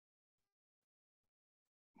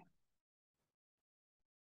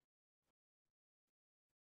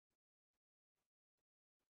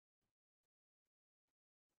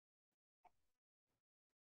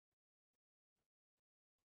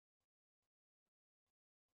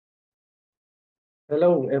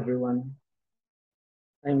Hello, everyone.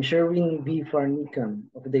 I'm Shirwyne Farnican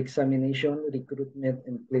of the Examination, Recruitment,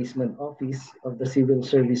 and Placement Office of the Civil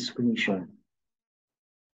Service Commission.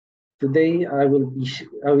 Today, I will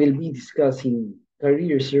be discussing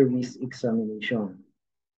career service examination.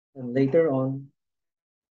 And later on,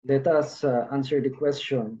 let us answer the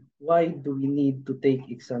question, why do we need to take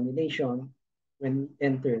examination when we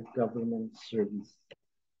enter government service?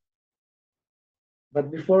 But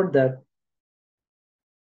before that,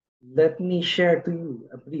 let me share to you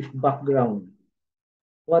a brief background.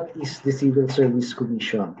 What is the Civil Service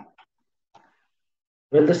Commission?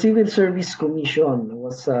 Well, the Civil Service Commission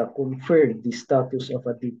was conferred the status of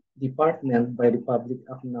a department by Republic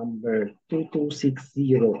Act number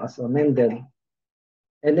 2260 as amended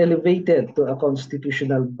and elevated to a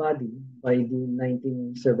constitutional body by the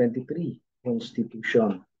 1973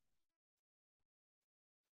 Constitution.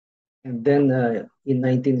 And then in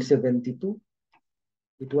 1972,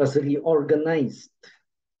 it was reorganized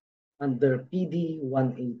under PD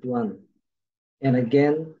 181. And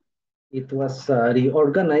again, it was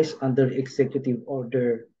reorganized under Executive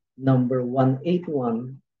Order number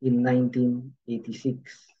 181 in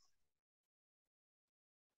 1986.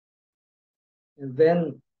 And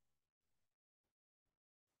then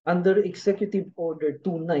under Executive Order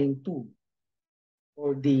 292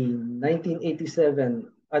 or the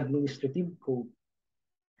 1987 Administrative Code,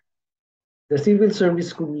 the Civil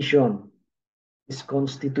Service Commission is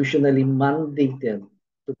constitutionally mandated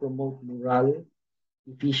to promote morale,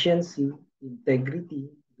 efficiency, integrity,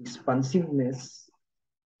 responsiveness,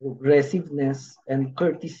 progressiveness, and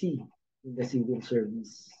courtesy in the civil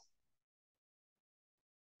service.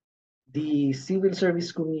 The Civil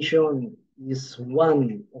Service Commission is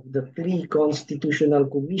one of the three constitutional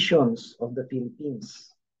commissions of the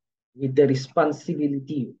Philippines with the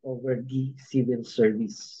responsibility over the civil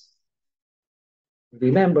service.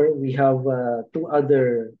 Remember, we have two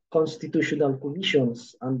other constitutional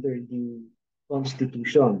commissions under the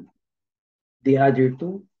Constitution. The other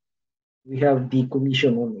two, we have the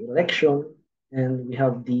Commission on Election and we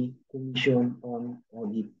have the Commission on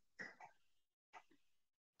Audit.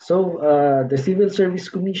 So the Civil Service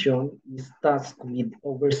Commission is tasked with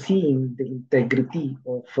overseeing the integrity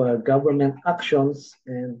of government actions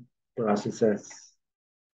and processes.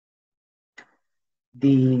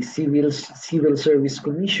 The Civil Service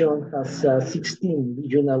Commission has 16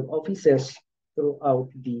 regional offices throughout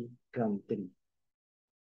the country.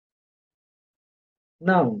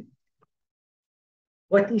 Now,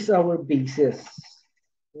 what is our basis?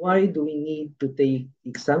 Why do we need to take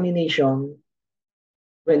examination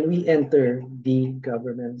when we enter the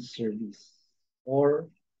government service or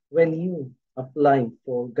when you apply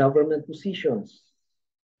for government positions?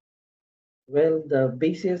 Well, the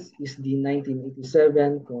basis is the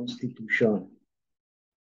 1987 Constitution.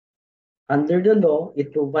 Under the law,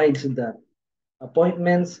 it provides that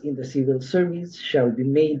appointments in the civil service shall be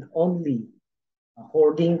made only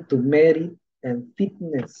according to merit and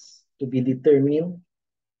fitness to be determined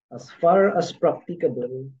as far as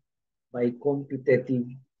practicable by competitive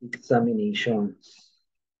examinations.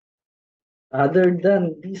 Other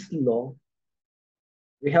than this law,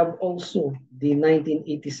 we have also the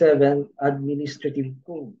 1987 Administrative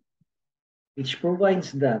Code, which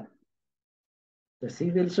provides that the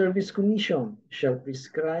Civil Service Commission shall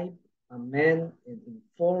prescribe, amend, and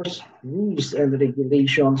enforce rules and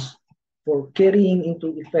regulations for carrying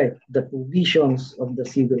into effect the provisions of the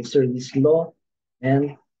Civil Service Law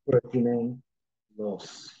and pertinent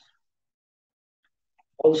laws.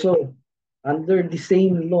 Also, under the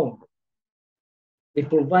same law, it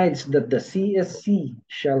provides that the CSC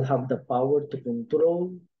shall have the power to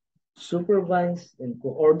control, supervise, and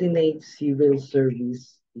coordinate civil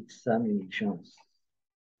service examinations.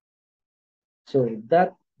 So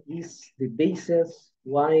that is the basis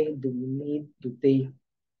why do we need to take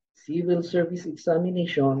civil service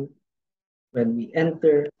examination when we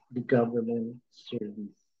enter the government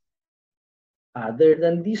service. Other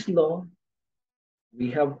than this law,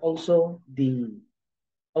 we have also the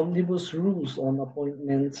Omnibus Rules on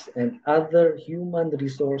Appointments and Other Human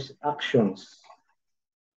Resource Actions.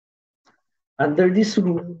 Under this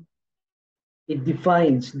rule, it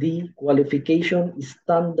defines the qualification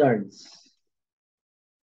standards.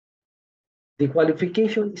 The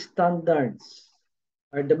qualification standards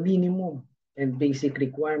are the minimum and basic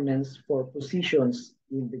requirements for positions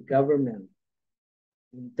in the government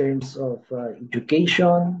in terms of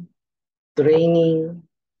education, training,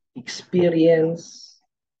 experience,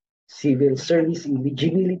 civil service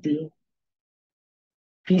eligibility,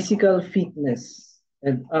 physical fitness,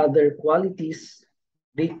 and other qualities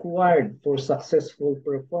required for successful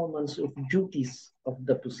performance of duties of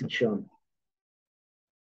the position.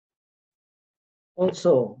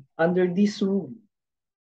 Also, under this rule,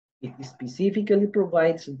 it specifically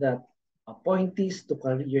provides that appointees to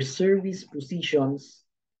career service positions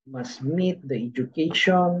must meet the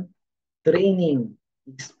education, training,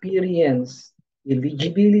 experience,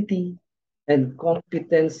 eligibility, and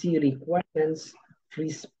competency requirements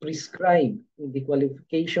prescribed in the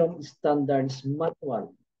Qualification Standards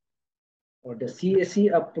Manual or the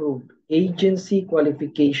CSE approved agency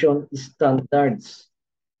qualification standards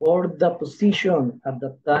for the position at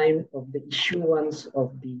the time of the issuance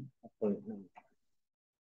of the appointment.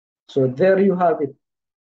 So there you have it.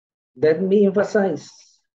 Let me emphasize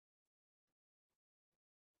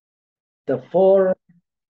the four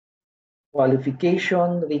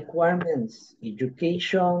qualification requirements: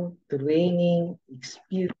 education, training,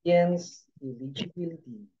 experience,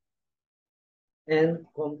 eligibility, and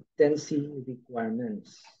competency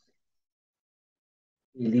requirements.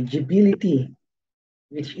 Eligibility,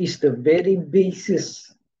 which is the very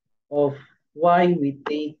basis of why we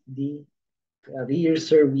take the career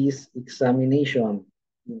service examination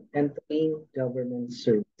in entering government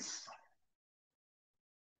service.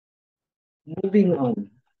 Moving on,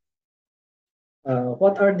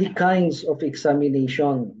 what are the kinds of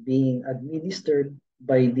examination being administered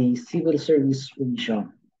by the Civil Service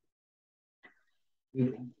Commission?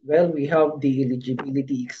 We have the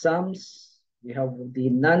eligibility exams, we have the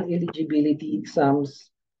non-eligibility exams,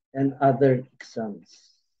 and other exams.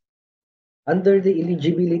 Under the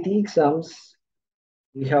eligibility exams,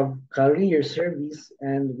 we have career service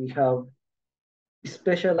and we have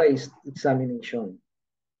specialized examination.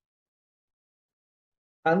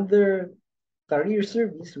 Under career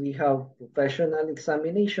service, we have professional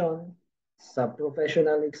examination,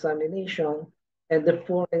 sub-professional examination, and the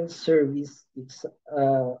foreign service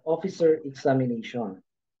officer examination.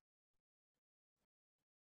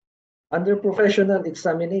 Under professional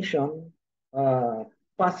examination,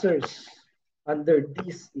 passers under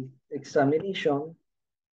this examination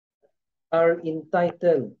are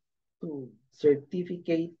entitled to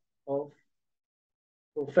certificate of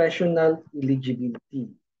professional eligibility.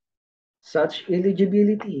 Such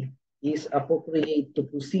eligibility is appropriate to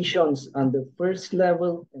positions under first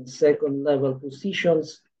level and second level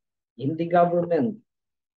positions in the government,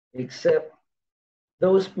 except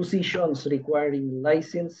those positions requiring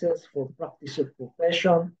licenses for practice of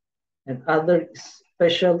profession and other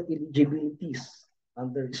special eligibilities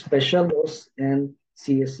under special laws and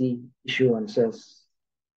CSE issuances.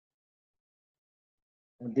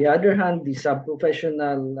 On the other hand, the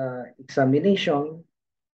sub-professional examination,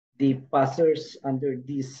 the passers under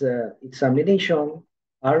this examination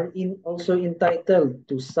are also entitled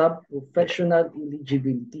to sub-professional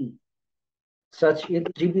eligibility. Such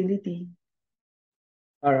eligibility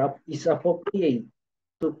is appropriate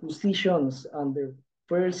to positions under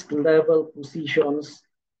first level positions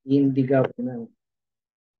in the government,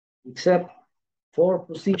 except for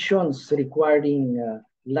positions requiring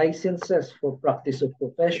licenses for practice of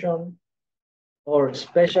profession or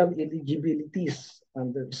special eligibilities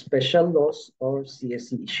under special laws or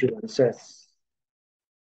CSE issuances.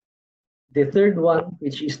 The third one,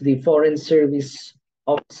 which is the Foreign Service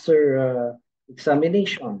Officer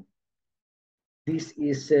examination. This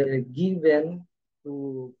is given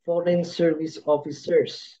to foreign service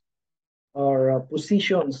officers or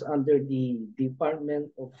positions under the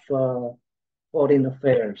Department of Foreign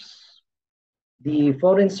Affairs. The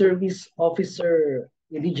Foreign Service Officer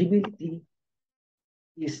eligibility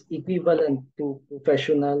is equivalent to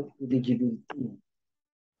professional eligibility.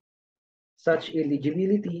 Such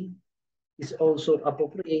eligibility is also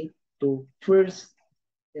appropriate to first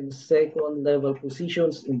and second level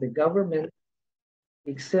positions in the government,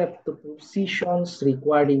 except to positions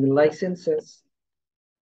requiring licenses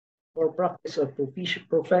for practice of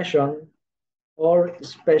profession or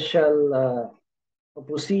special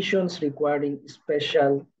positions requiring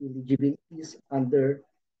special eligibilities under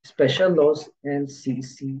special laws and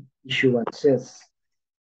CC issuances.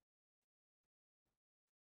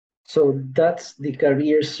 So that's the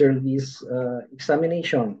career service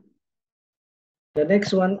examination. The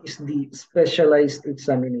next one is the specialized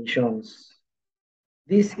examinations.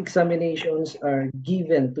 These examinations are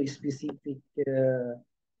given to specific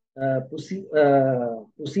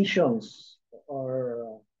positions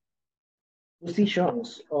or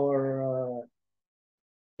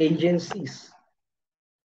agencies.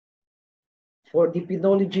 For the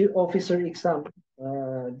penology officer exam,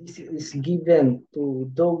 this is given to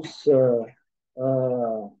those who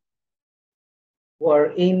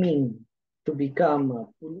are aiming to become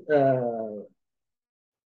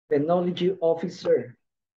penology officer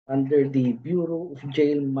under the Bureau of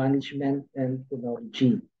Jail Management and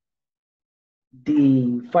Penology.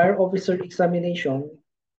 The fire officer examination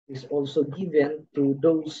is also given to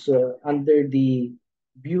those under the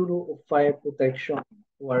Bureau of Fire Protection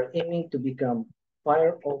who are aiming to become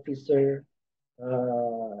fire officer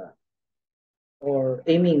uh, or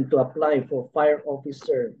aiming to apply for fire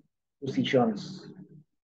officer positions.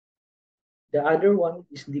 The other one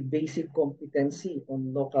is the basic competency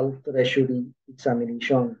on local treasury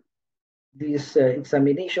examination. This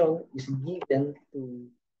examination is given to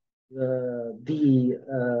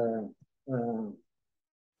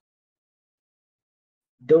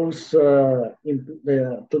those the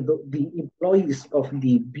employees of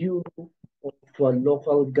the Bureau of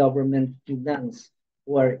Local Government Finance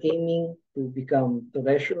who are aiming to become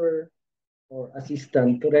treasurer or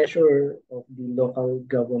assistant treasurer of the local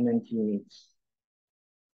government units.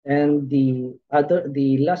 And the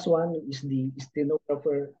last one is the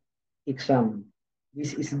stenographer exam.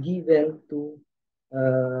 This is given to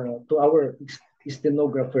our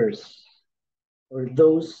stenographers or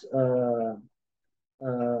those uh,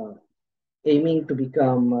 aiming to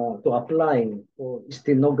become to apply for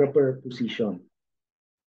stenographer position.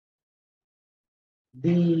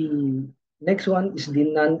 The next one is the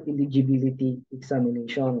non-eligibility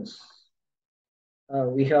examinations.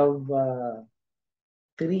 We have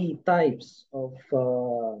three types of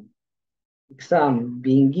exam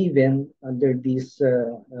being given under this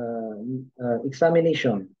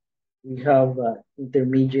examination. We have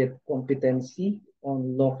intermediate competency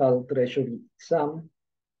on local treasury exam.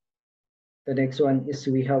 The next one is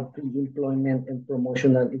we have pre-employment and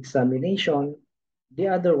promotional examination. The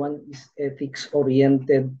other one is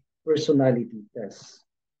ethics-oriented personality test.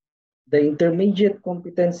 The intermediate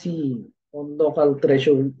competency on local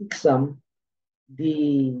treasury exam,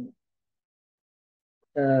 the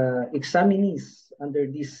examinees under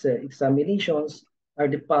these examinations are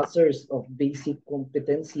the passers of basic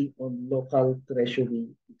competency on local treasury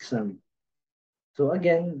exam. So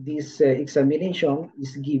again, this examination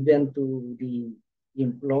is given to the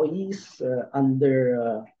employees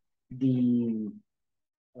under the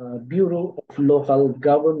Bureau of Local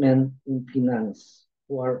Government and Finance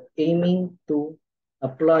who are aiming to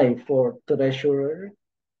apply for treasurer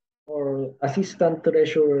or assistant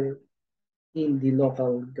treasurer in the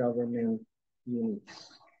local government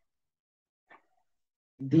units.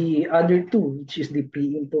 The other two, which is the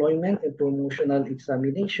pre-employment and promotional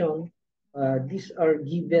examination, these are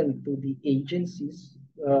given to the agencies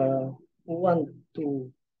who want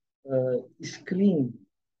to screen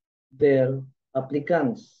their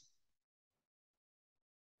applicants.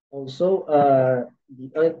 Also,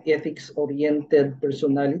 the ethics-oriented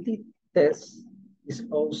personality test is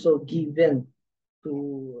also given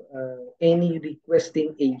to any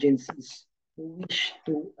requesting agencies who wish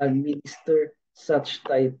to administer such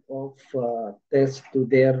type of test to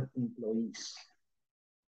their employees.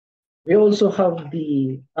 We also have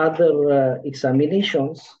the other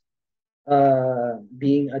examinations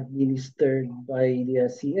being administered by the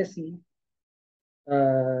CSE.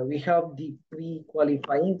 We have the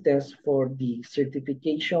pre-qualifying test for the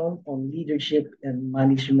certification on leadership and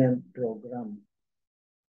management program.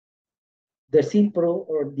 The CPRO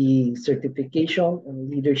or the certification on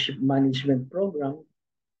leadership management program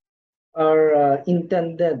are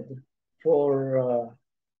intended for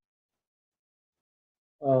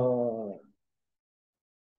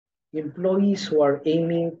employees who are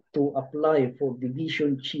aiming to apply for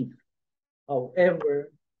division chief.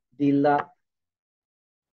 However, they lack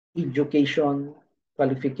education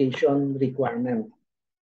qualification requirement.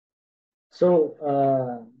 So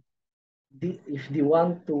if they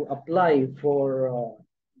want to apply for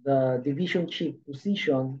the division chief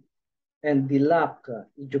position and they lack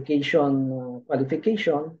education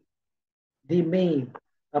qualification, they may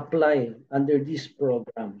apply under this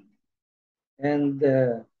program. And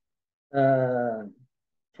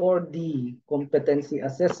for the competency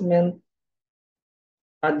assessment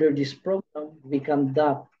under this program, we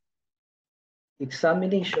conduct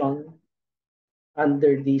examination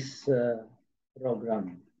under this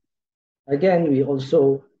program. Again, we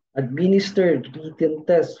also administered written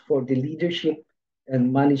tests for the leadership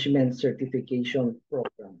and management certification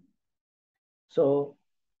program. So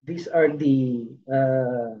these are the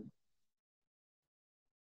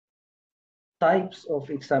types of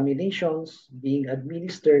examinations being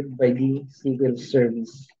administered by the Civil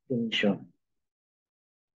Service Commission.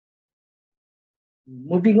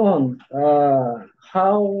 Moving on,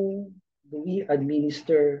 how do we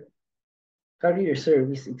administer career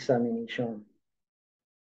service examination?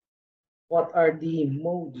 What are the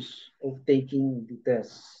modes of taking the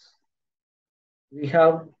tests? we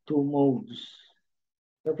have two modes.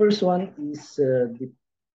 The first one is the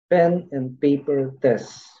pen and paper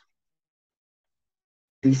test.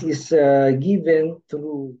 This is given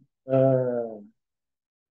through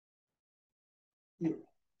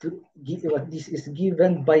this is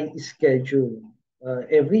given by schedule.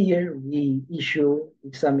 Every year we issue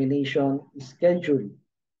examination schedule,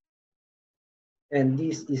 and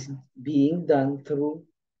this is being done through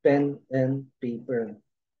pen and paper.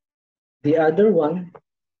 The other one,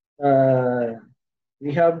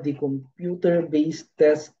 we have the computer-based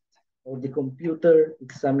test or the computer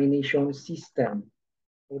examination system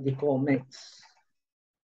or the COMEX,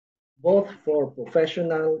 both for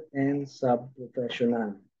professional and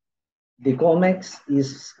sub-professional. The COMEX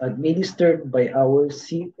is administered by our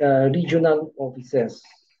regional offices.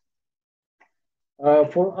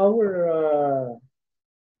 For our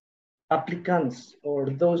applicants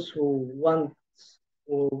or those who want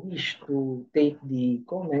or wish to take the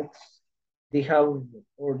COMEX, they have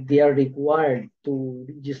or they are required to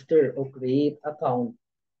register or create account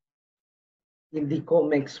in the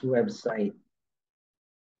COMEX website.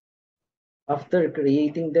 After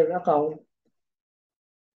creating their account,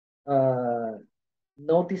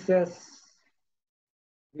 notices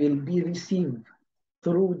will be received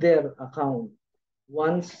through their account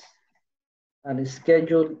once a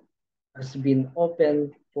schedule has been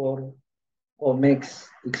opened for COMEX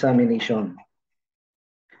examination.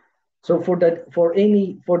 So for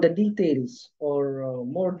the details or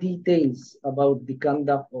more details about the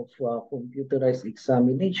conduct of computerized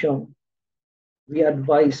examination, we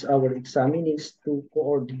advise our examinees to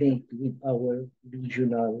coordinate with our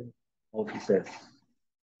regional offices.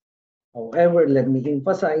 However, let me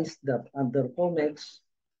emphasize that under COMEX,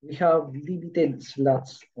 we have limited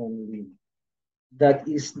slots only. That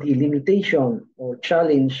is the limitation or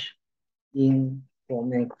challenge in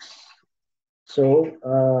COMEX. So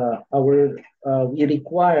we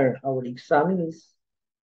require our examinees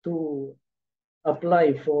to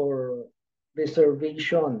apply for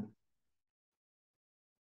reservation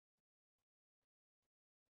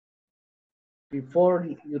before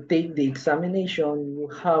you take the examination. You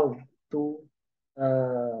have to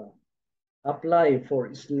apply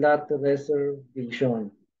for slot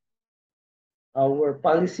reservation. Our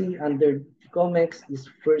policy under COMEX is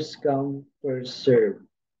first come, first serve.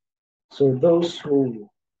 So those who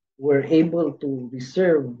were able to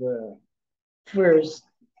reserve first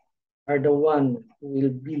are the one who will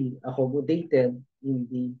be accommodated in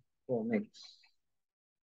the COMEX.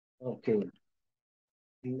 Okay.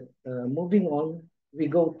 Moving on, we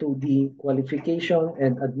go to the qualification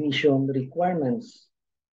and admission requirements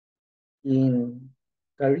in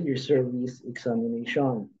career service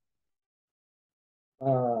examination.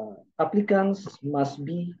 Applicants must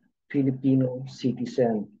be Filipino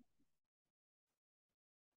citizen.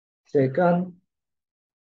 Second,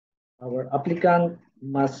 our applicant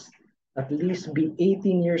must at least be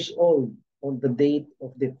 18 years old on the date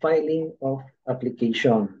of the filing of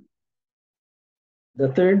application. The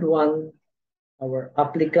third one, our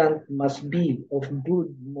applicant must be of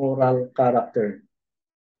good moral character.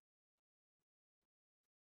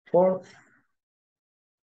 Fourth,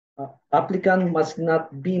 applicant must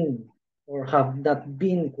not been or have not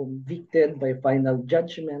been convicted by final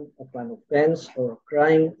judgment of an offense or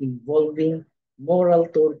crime involving moral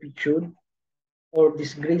turpitude or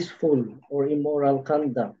disgraceful or immoral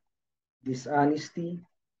conduct, dishonesty,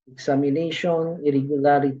 examination,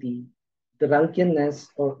 irregularity, drunkenness,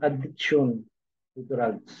 or addiction to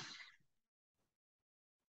drugs.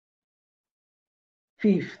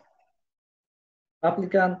 Fifth,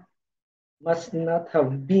 applicant must not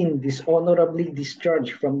have been dishonorably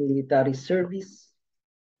discharged from military service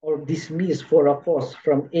or dismissed for a cause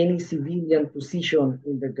from any civilian position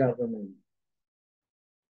in the government.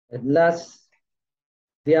 And last,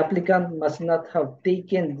 the applicant must not have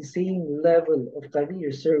taken the same level of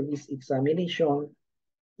career service examination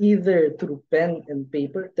either through pen and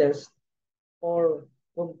paper test or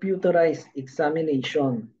computerized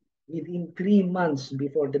examination within 3 months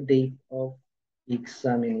before the date of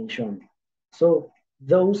examination. So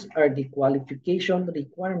those are the qualification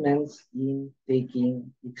requirements in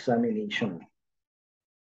taking examination.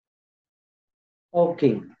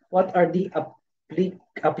 Okay, what are the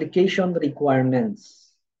application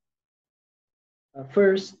requirements?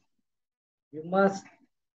 First, you must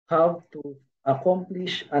have to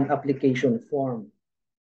accomplish an application form.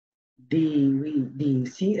 The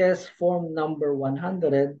CS form number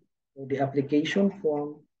 100, or the application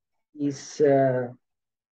form, is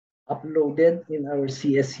uploaded in our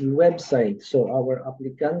CSC website. So our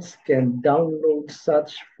applicants can download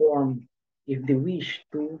such form if they wish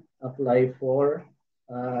to apply for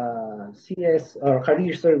CS or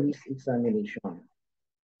career service examination.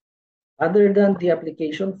 Other than the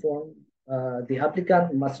application form, the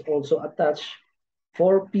applicant must also attach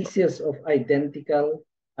 4 pieces of identical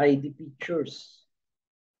ID pictures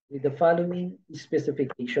with the following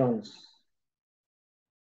specifications.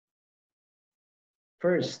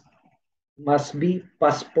 First, must be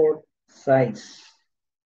passport size.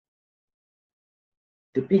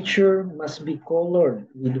 The picture must be colored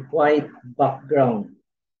with white background.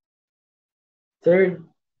 Third,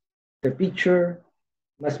 the picture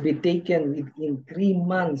must be taken within 3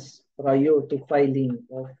 months prior to filing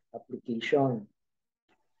of application.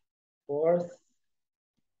 Fourth,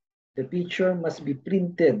 the picture must be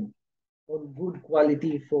printed on good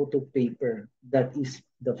quality photo paper. That is,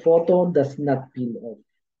 the photo does not peel off.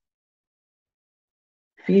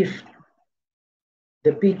 Fifth,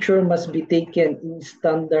 the picture must be taken in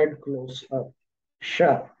standard close-up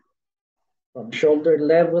shot from shoulder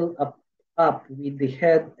level up with the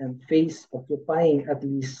head and face occupying at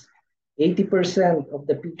least 80% of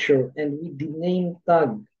the picture and with the name tag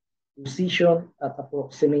positioned at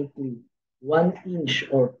approximately 1 inch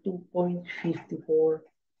or 2.54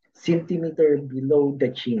 centimeter below the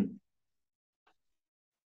chin.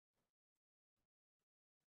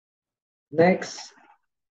 Next,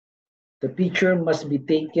 the picture must be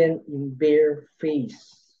taken in bare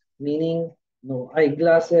face, meaning no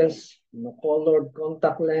eyeglasses, no colored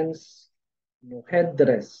contact lens, no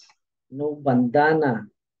headdress, no bandana,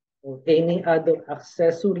 or any other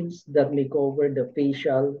accessories that may cover the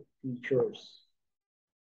facial features.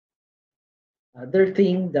 Other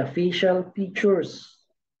thing, the facial features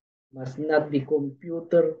must not be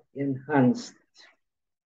computer enhanced.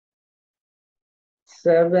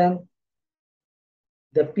 7,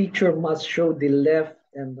 the picture must show the left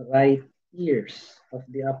and right ears of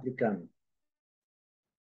the applicant.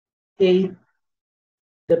 8,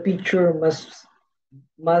 the picture must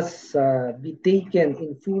be taken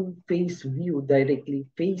in full face view directly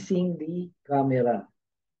facing the camera.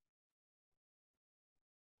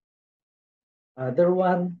 Other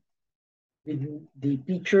one, the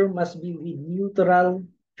picture must be with neutral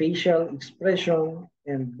facial expression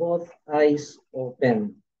and both eyes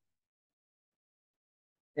open.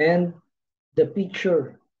 And the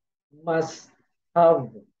picture must have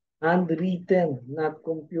handwritten, not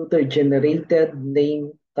computer-generated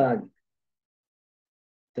name tag.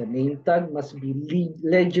 The name tag must be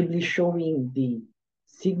legibly showing the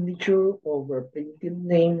signature over printed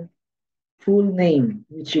name, full name,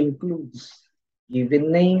 which includes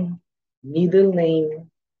given name, middle name,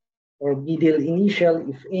 or middle initial,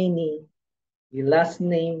 if any, the last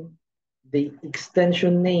name, the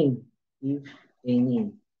extension name, if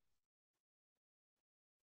any.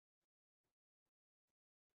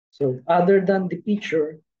 So other than the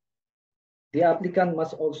picture, the applicant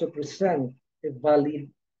must also present a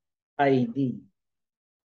valid ID.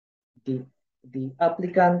 The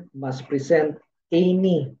applicant must present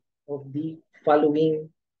any of the following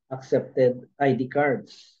accepted ID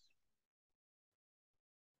cards.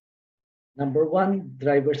 Number 1,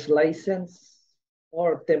 driver's license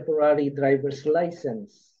or temporary driver's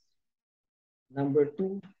license. Number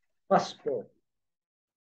 2, passport.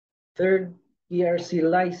 Third, PRC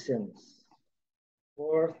license.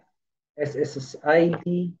 Fourth,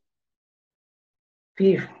 SSID.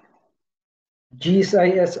 Fifth,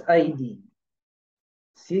 GCIS ID.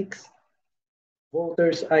 Sixth,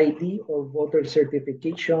 voter's ID or voter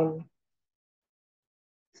certification.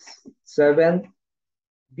 Seventh,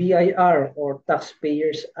 BIR or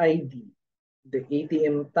taxpayer's ID, the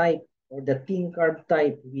ATM type or the TIN card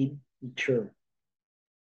type with picture.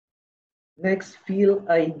 Next, field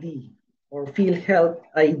ID or field health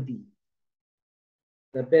ID.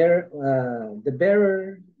 The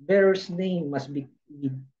bearer's name must be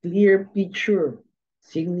with clear picture,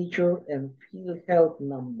 signature, and field health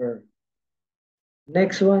number.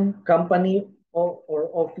 Next one, company or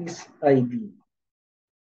office ID.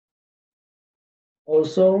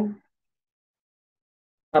 Also,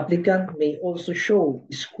 applicant may also show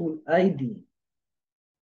school ID,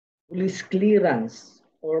 police clearance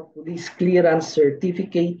or police clearance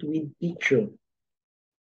certificate with picture,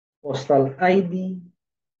 postal ID,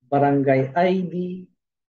 barangay ID,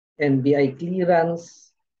 NBI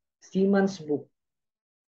clearance, Siemens book,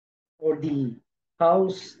 or the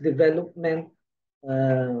house development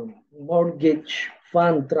mortgage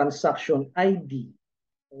fund transaction ID,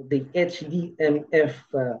 or the HDMF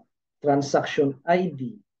transaction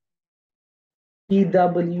ID,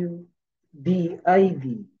 PWD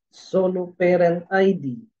ID, solo parent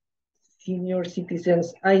ID, senior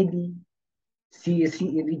citizens ID,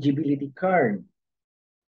 CSC eligibility card,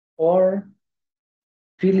 or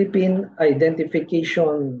Philippine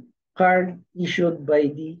identification card issued by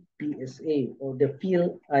the PSA or the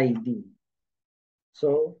Phil ID.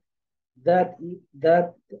 So that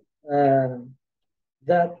that uh,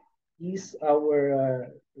 that is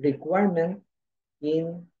our requirement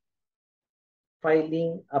in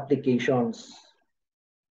filing applications.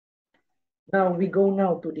 Now we go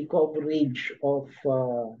now to the coverage of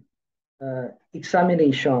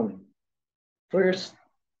examination. First,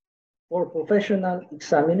 for professional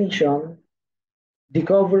examination, the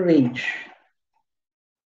coverage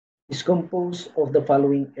is composed of the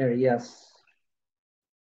following areas: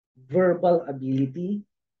 verbal ability,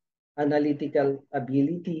 analytical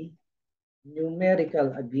ability,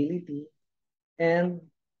 numerical ability, and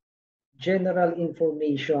general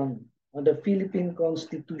information on the Philippine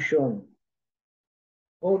Constitution,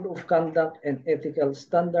 Code of Conduct and Ethical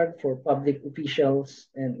Standard for Public Officials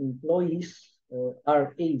and Employees, or RA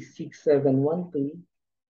 6713,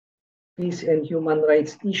 Peace and Human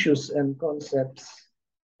Rights Issues and Concepts,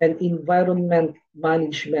 and Environment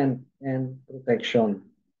Management and Protection.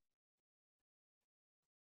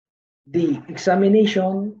 The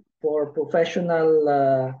examination for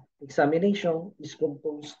professional examination is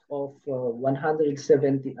composed of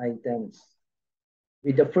 170 items,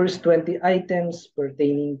 with the first 20 items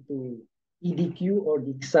pertaining to EDQ, or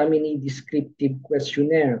the examinee descriptive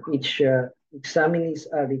questionnaire, which examinees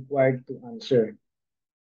are required to answer.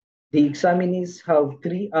 The examinees have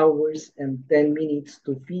 3 hours and 10 minutes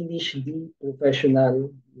to finish the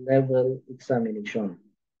professional level examination.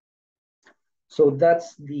 So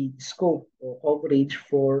that's the scope or coverage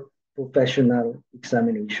for professional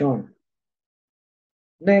examination.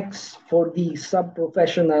 Next, for the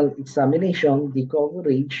sub-professional examination, the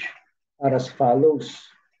coverage are as follows.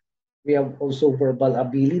 We have also verbal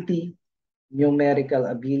ability, numerical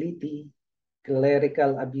ability,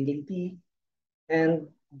 clerical ability, and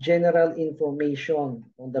general information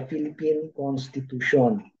on the Philippine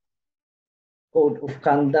Constitution, Code of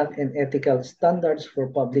Conduct and Ethical Standards for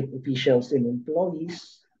Public Officials and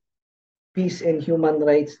Employees, Peace and Human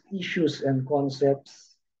Rights Issues and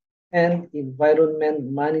Concepts, and Environment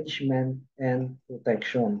Management and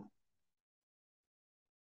Protection.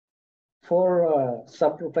 For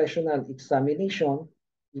sub-professional examination,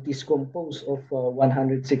 it is composed of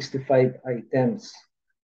 165 items,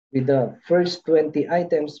 with the first 20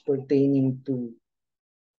 items pertaining to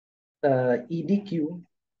EDQ,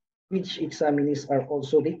 which examinees are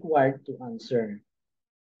also required to answer.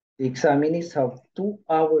 The examinees have 2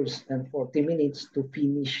 hours and 40 minutes to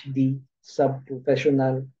finish the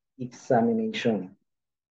sub-professional examination.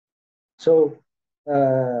 So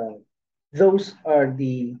those are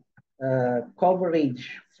the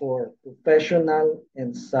coverage for professional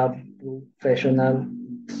and sub-professional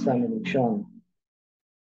examination.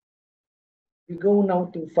 We go now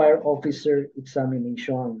to fire officer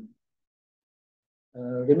examination.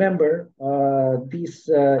 Remember, this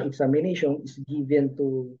examination is given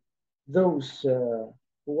to those who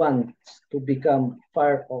want to become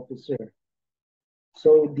fire officer.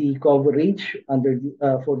 So the coverage under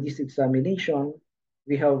for this examination,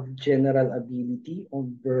 we have general ability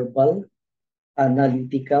on verbal,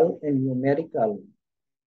 analytical, and numerical,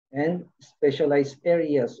 and specialized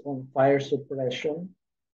areas on fire suppression,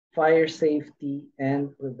 fire safety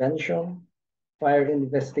and prevention, fire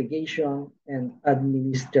investigation, and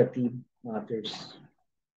administrative matters.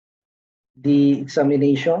 The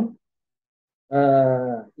examination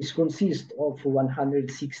is consist of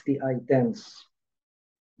 160 items.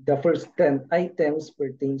 The first 10 items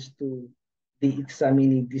pertains to the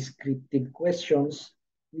examinee descriptive questions,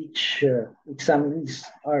 which examinees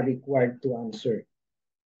are required to answer.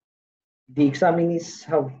 The examinees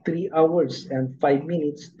have 3 hours and 5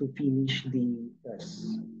 minutes to finish the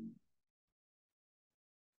test.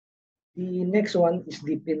 The next one is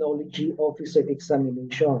the penology officer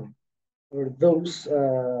examination, for those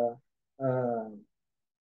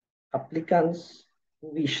applicants who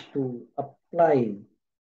wish to apply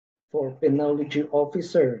for penology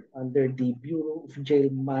officer under the Bureau of Jail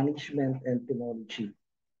Management and Penology.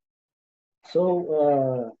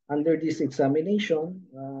 So under this examination,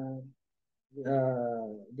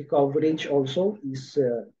 the coverage also is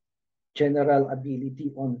general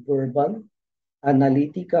ability on verbal,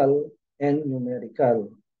 analytical, and numerical,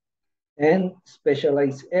 and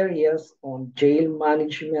specialized areas on jail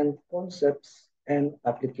management concepts and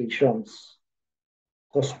applications,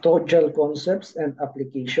 custodial concepts and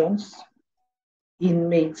applications,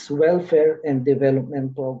 inmates welfare and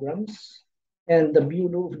development programs, and the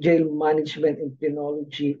Bureau of Jail Management and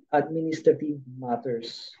Penology administrative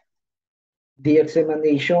matters. The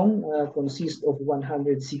examination consists of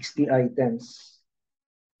 160 items.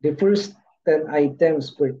 The first 10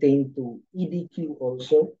 items pertain to EDQ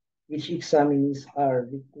also, which examinees are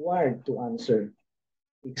required to answer.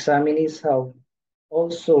 Examinees have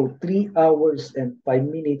also 3 hours and 5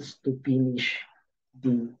 minutes to finish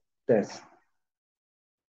the test.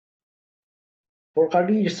 For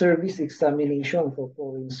career service examination for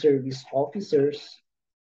foreign service officers,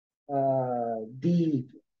 the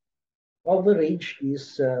coverage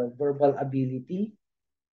is verbal ability,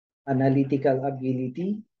 analytical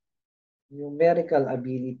ability, numerical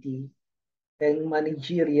ability, and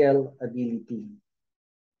managerial ability.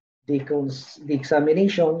 The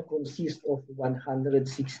examination consists of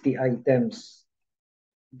 160 items.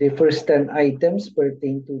 The first 10 items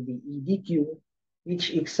pertain to the EDQ,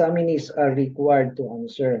 which examinees are required to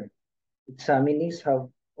answer. Examinees have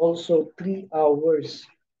also 3 hours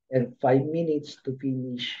and 5 minutes to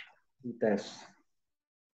finish the test.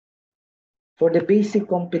 For the basic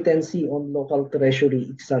competency on local treasury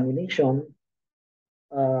examination,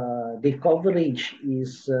 the coverage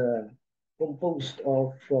is composed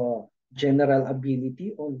of general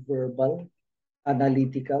ability on verbal,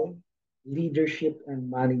 analytical, leadership and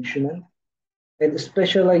management, and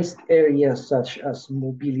specialized areas such as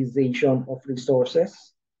mobilization of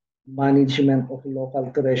resources, management of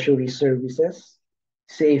local treasury services,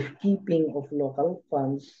 safekeeping of local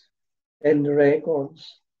funds and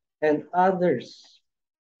records, and others.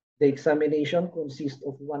 The examination consists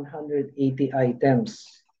of 180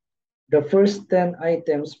 items. The first 10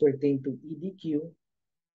 items pertain to EDQ,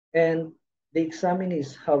 and the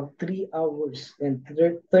examinees have 3 hours and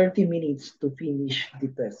 30 minutes to finish the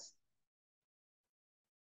test.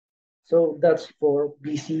 So that's for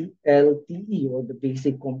BCLTE, or the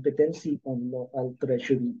Basic Competency on Local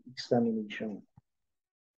Treasury Examination.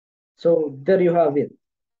 So there you have it.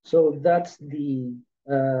 So that's the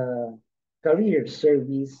career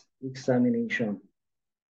service examination.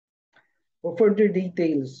 For further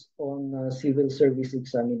details on civil service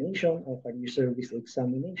examination or career service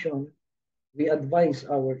examination, we advise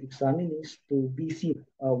our examinees to visit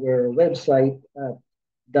our website at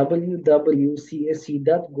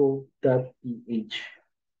www.csc.gov.ph.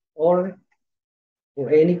 Or for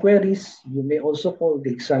any queries, you may also call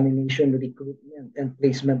the Examination Recruitment and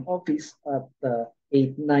Placement Office at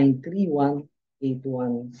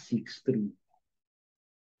 8931-8163.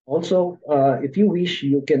 Also, if you wish,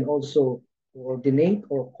 you can also coordinate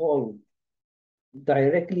or call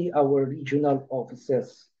directly our regional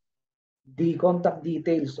offices. The contact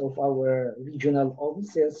details of our regional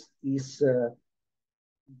offices is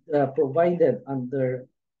provided under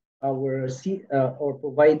our or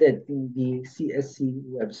provided in the CSC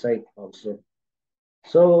website also.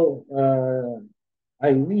 So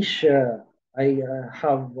I wish I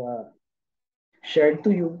have shared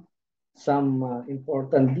to you some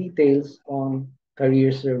important details on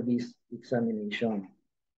career service examination.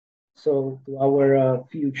 So to our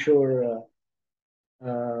future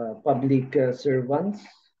public servants,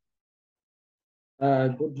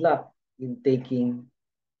 good luck in taking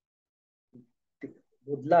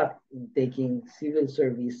civil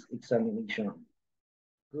service examination.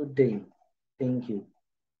 Good day. Thank you.